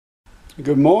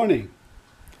Good morning.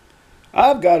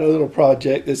 I've got a little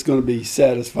project that's going to be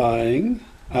satisfying,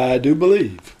 I do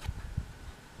believe.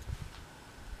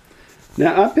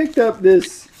 Now, I picked up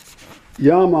this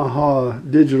Yamaha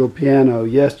digital piano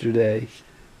yesterday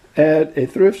at a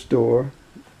thrift store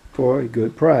for a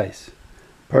good price.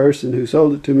 Person who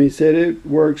sold it to me said it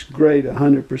works great,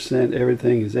 100%,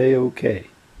 everything is A-OK.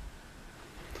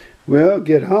 Well,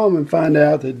 get home and find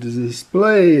out that the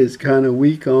display is kind of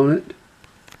weak on it.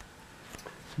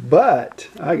 But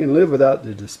I can live without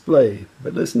the display.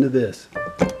 But listen to this.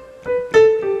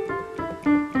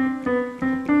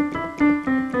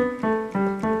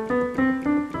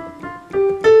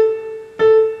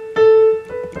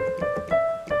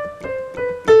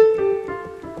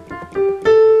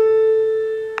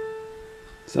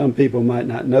 Some people might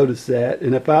not notice that,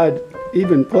 and if I'd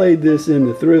even played this in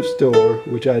the thrift store,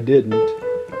 which I didn't,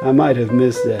 I might have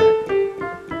missed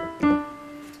that.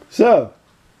 So,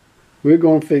 we're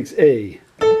going to fix A,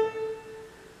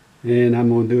 and I'm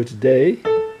going to do it today,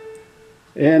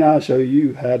 and I'll show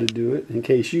you how to do it in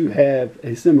case you have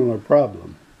a similar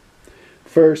problem.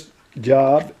 First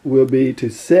job will be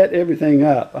to set everything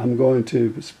up. I'm going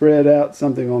to spread out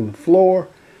something on the floor.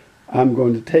 I'm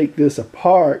going to take this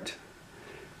apart,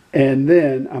 and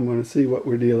then I'm going to see what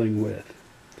we're dealing with.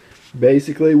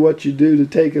 Basically, what you do to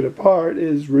take it apart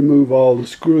is remove all the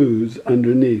screws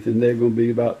underneath, and there are going to be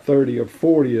about 30 or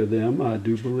 40 of them, I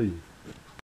do believe.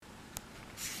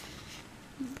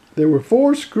 There were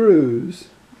 4 screws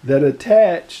that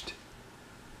attached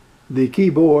the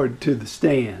keyboard to the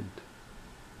stand.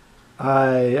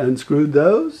 I unscrewed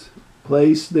those,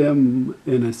 placed them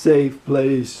in a safe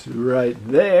place right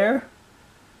there.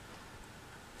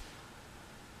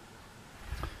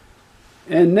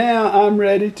 And now I'm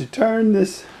ready to turn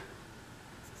this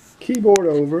keyboard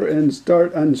over and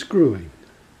start unscrewing.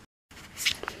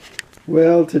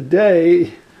 Well,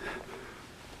 today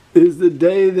is the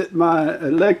day that my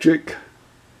electric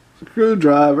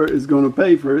screwdriver is going to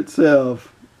pay for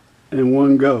itself in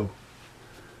one go.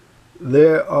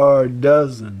 There are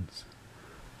dozens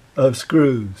of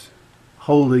screws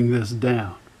holding this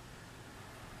down.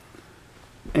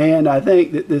 And I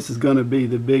think that this is going to be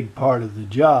the big part of the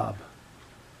job.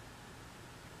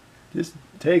 Just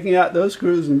taking out those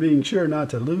screws and being sure not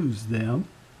to lose them.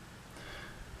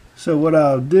 So what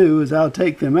I'll do is I'll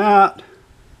take them out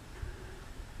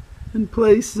and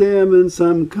place them in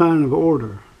some kind of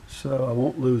order so I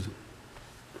won't lose them.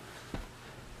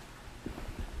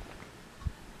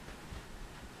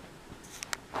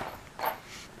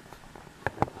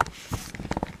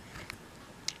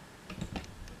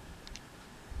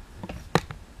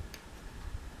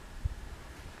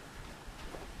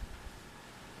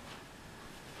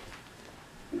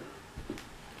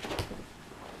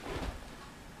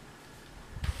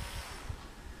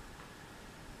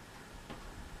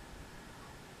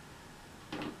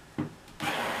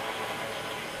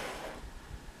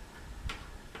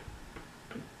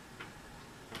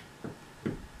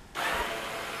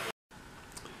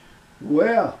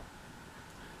 Well,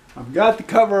 I've got the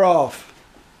cover off.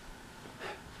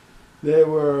 There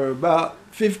were about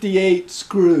 58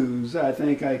 screws, I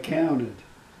think I counted.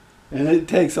 And it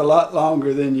takes a lot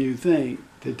longer than you think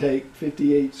to take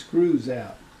 58 screws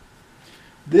out.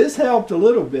 This helped a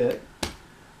little bit,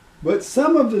 but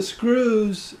some of the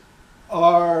screws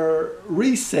are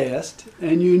recessed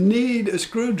and you need a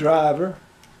screwdriver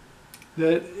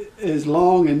that is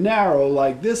long and narrow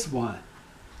like this one.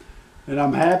 And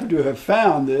I'm happy to have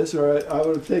found this, or I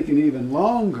would have taken even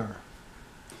longer.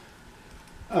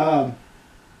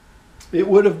 It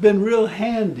would have been real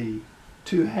handy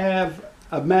to have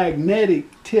a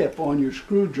magnetic tip on your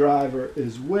screwdriver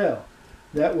as well.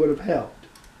 That would have helped.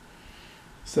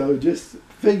 So just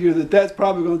figure that that's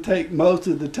probably going to take most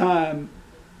of the time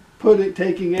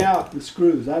taking out the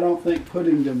screws. I don't think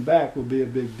putting them back will be a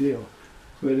big deal.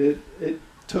 But it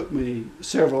took me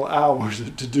several hours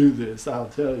to do this, I'll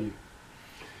tell you.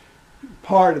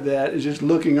 Part of that is just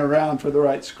looking around for the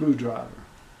right screwdriver.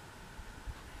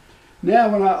 Now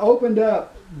when I opened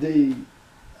up the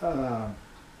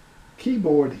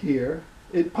keyboard here,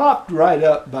 it popped right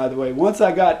up, by the way. Once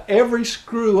I got every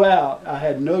screw out, I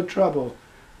had no trouble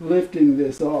lifting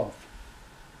this off.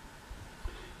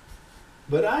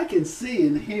 But I can see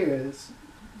in here it's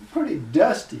pretty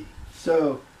dusty.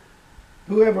 So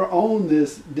whoever owned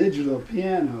this digital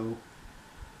piano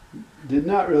did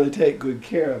not really take good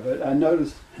care of it. I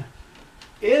noticed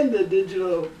in the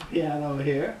digital piano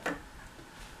here,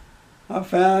 I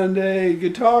found a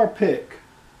guitar pick.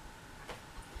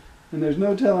 And there's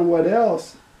no telling what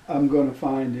else I'm going to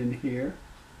find in here.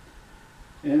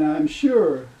 And I'm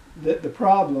sure that the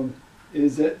problem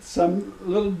is that some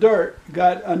little dirt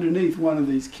got underneath one of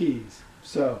these keys.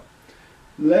 So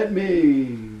let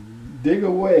me dig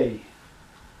away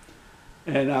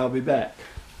and I'll be back.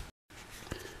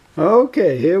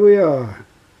 Okay, here we are.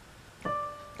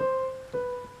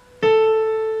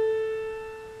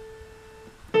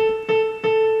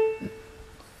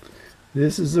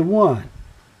 This is the one.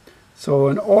 So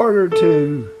in order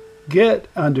to get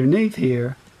underneath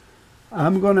here,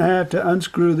 I'm going to have to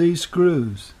unscrew these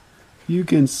screws. You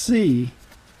can see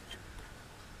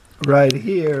right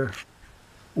here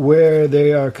where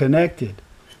they are connected.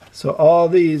 So all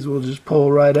these will just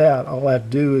pull right out. All I have to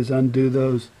do is undo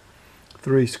those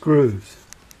 3 screws.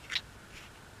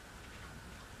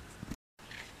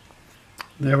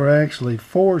 There were actually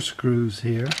 4 screws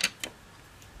here.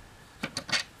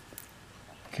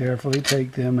 Carefully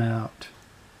take them out.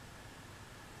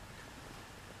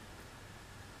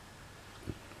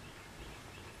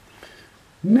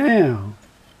 Now,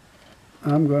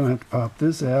 I'm going to have to pop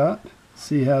this out,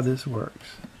 see how this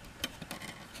works.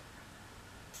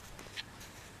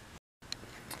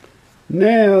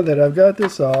 Now that I've got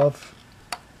this off,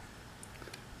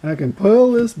 I can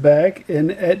pull this back,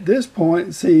 and at this point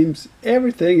it seems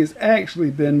everything has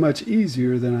actually been much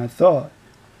easier than I thought.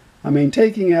 I mean,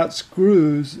 taking out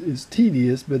screws is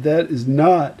tedious, but that is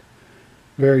not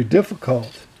very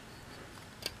difficult.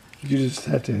 You just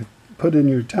have to put in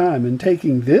your time. And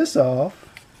taking this off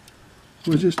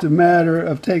was just a matter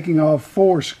of taking off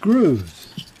 4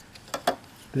 screws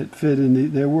that fit in the,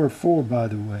 there were 4 by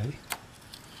the way.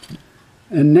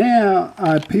 And now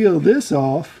I peel this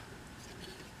off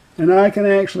and I can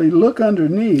actually look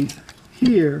underneath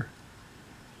here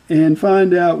and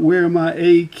find out where my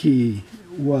A key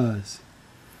was.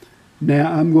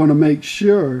 Now I'm going to make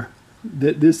sure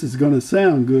that this is going to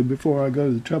sound good before I go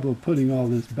to the trouble of putting all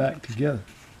this back together.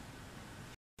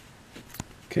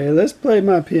 Okay, let's play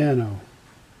my piano.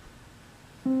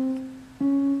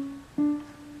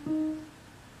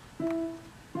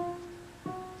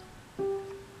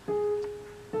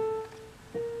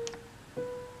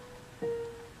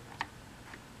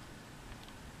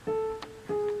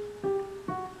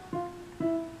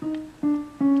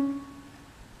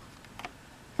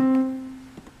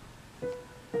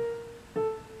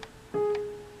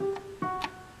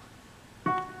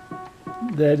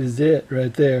 That is it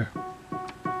right there.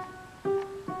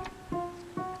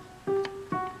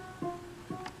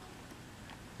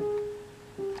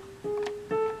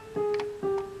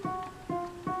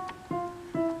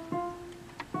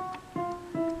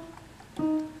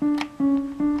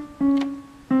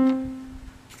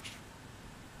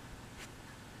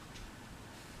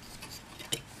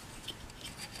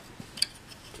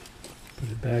 Put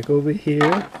it back over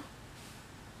here.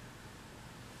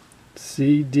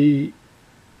 C, D,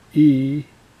 E,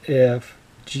 F,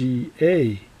 G,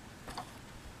 A.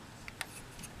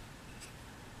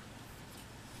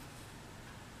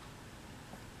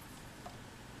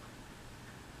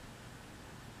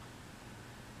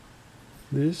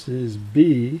 This is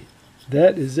B.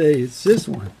 That is A. It's this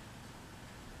one.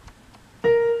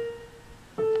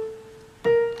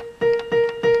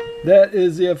 That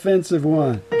is the offensive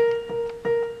one.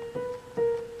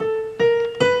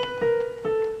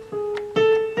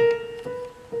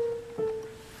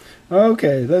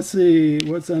 Okay, let's see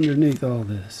what's underneath all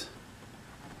this.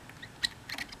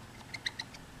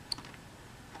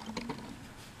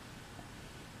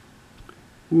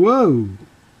 Whoa!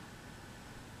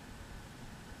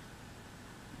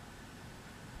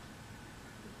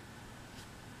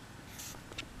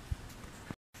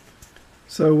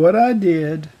 So what I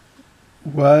did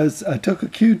was I took a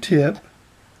Q-tip,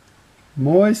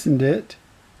 moistened it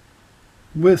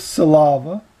with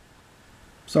saliva.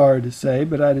 Sorry to say,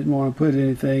 but I didn't want to put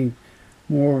anything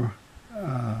more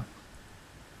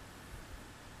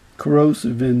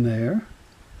corrosive in there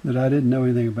that I didn't know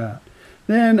anything about.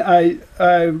 Then I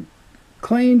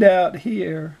cleaned out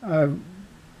here. I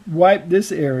wiped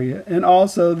this area and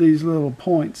also these little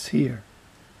points here.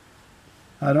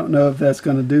 I don't know if that's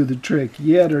going to do the trick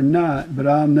yet or not, but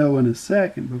I'll know in a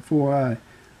second before I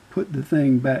put the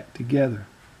thing back together.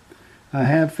 I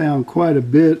have found quite a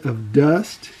bit of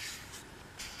dust,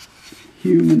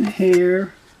 human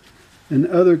hair, and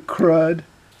other crud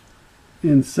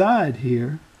inside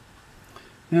here.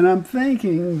 And I'm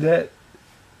thinking that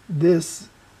this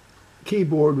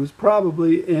keyboard was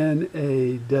probably in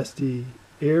a dusty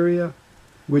area,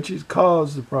 which has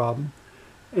caused the problem.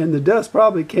 And the dust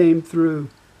probably came through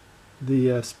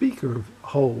the speaker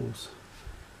holes,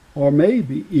 or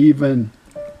maybe even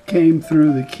came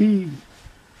through the key.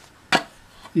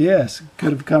 Yes,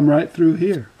 could have come right through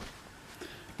here.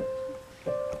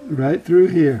 Right through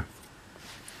here.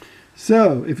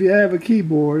 So if you have a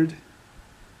keyboard,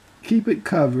 keep it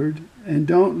covered and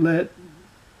don't let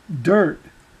dirt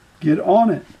get on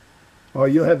it, or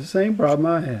you'll have the same problem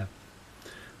I have.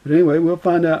 But anyway, we'll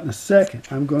find out in a second.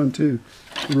 I'm going to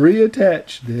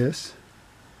reattach this.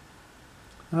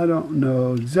 I don't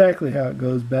know exactly how it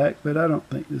goes back, but I don't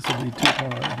think this will be too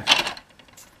hard.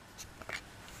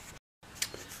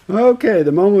 Okay,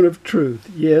 the moment of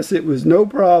truth. Yes, it was no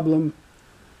problem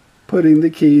putting the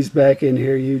keys back in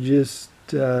here. You just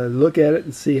look at it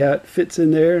and see how it fits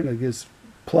in there, and it'll just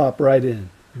plop right in.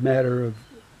 A matter of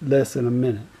less than a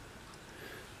minute.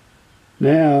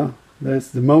 Now, that's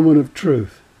the moment of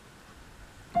truth.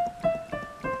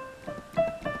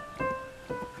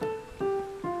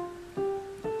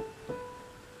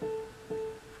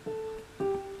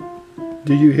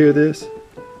 Do you hear this?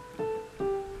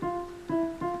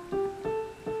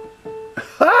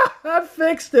 Ha! I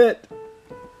fixed it!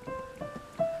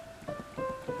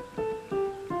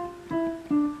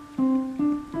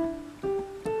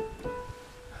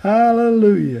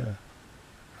 Hallelujah!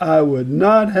 I would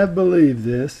not have believed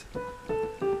this.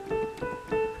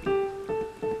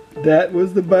 That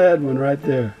was the bad one right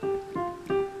there.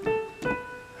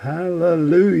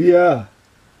 Hallelujah!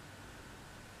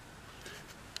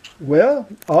 Well,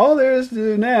 all there is to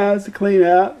do now is to clean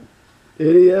out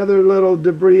any other little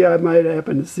debris I might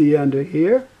happen to see under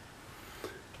here.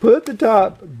 Put the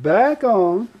top back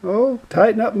on. Oh,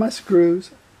 tighten up my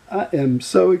screws. I am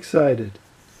so excited.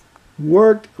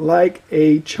 Worked like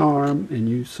a charm, and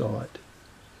you saw it.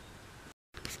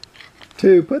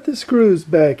 To put the screws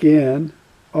back in,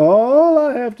 all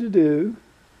I have to do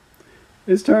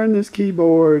is turn this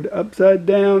keyboard upside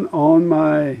down on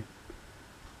my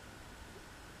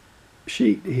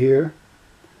sheet here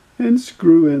and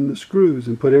screw in the screws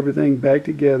and put everything back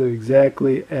together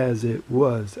exactly as it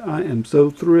was. I am so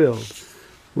thrilled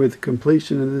with the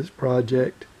completion of this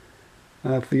project.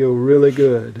 I feel really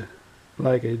good,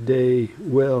 like a day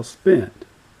well spent.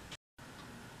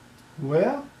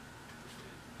 Well,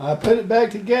 I put it back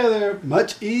together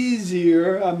much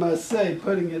easier, I must say,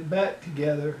 putting it back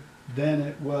together than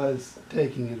it was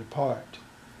taking it apart.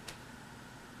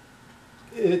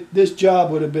 This job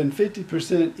would have been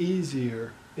 50%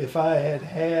 easier if I had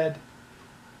had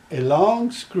a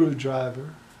long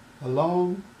screwdriver, a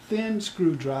long thin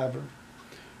screwdriver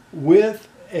with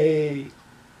a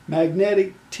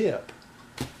magnetic tip.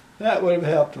 That would have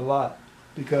helped a lot,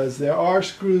 because there are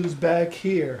screws back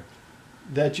here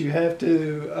that you have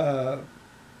to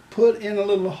put in a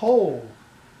little hole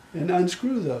and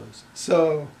unscrew those.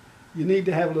 So you need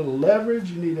to have a little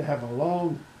leverage, you need to have a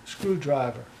long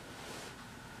screwdriver.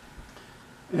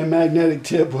 And magnetic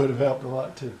tip would have helped a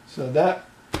lot too. So that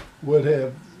would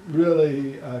have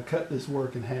really cut this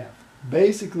work in half.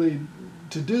 Basically,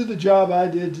 to do the job I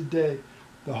did today,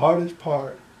 the hardest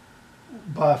part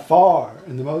by far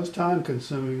and the most time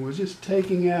consuming was just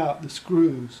taking out the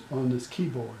screws on this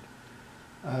keyboard.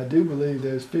 I do believe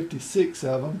there's 56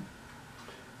 of them.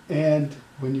 And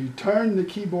when you turn the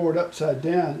keyboard upside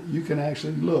down, you can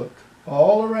actually look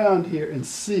all around here and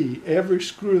see every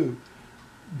screw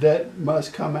that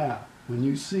must come out. When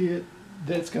you see it,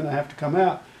 that's going to have to come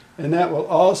out. And that will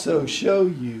also show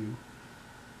you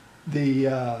the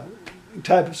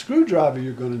type of screwdriver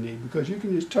you're going to need, because you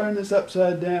can just turn this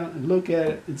upside down and look at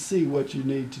it and see what you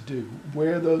need to do,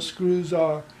 where those screws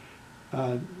are.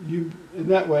 In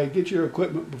that way, get your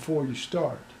equipment before you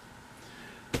start.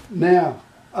 Now,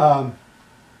 that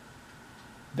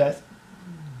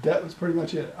was pretty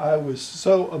much it. I was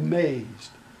so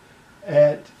amazed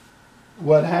at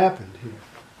what happened here.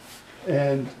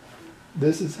 And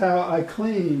this is how I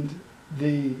cleaned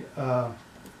the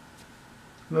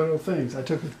little things. I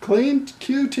took a clean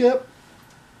Q-tip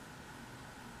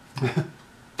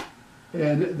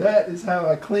and that is how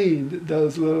I cleaned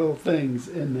those little things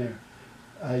in there.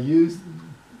 I used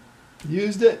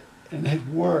it and it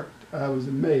worked. I was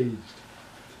amazed.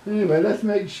 Anyway, let's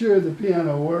make sure the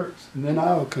piano works, and then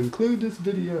I will conclude this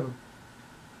video.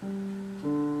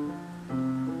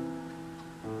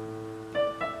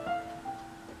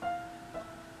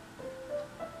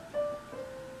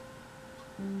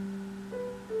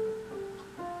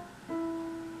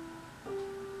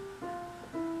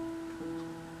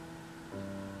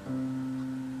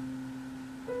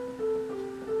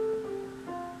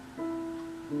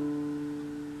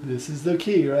 This is the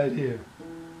key right here.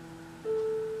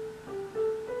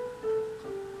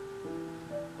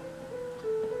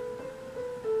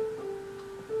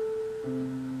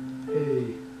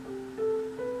 Hey.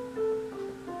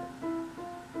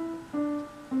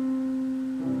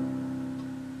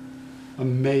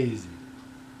 Amazing.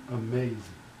 Amazing.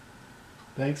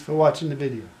 Thanks for watching the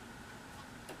video.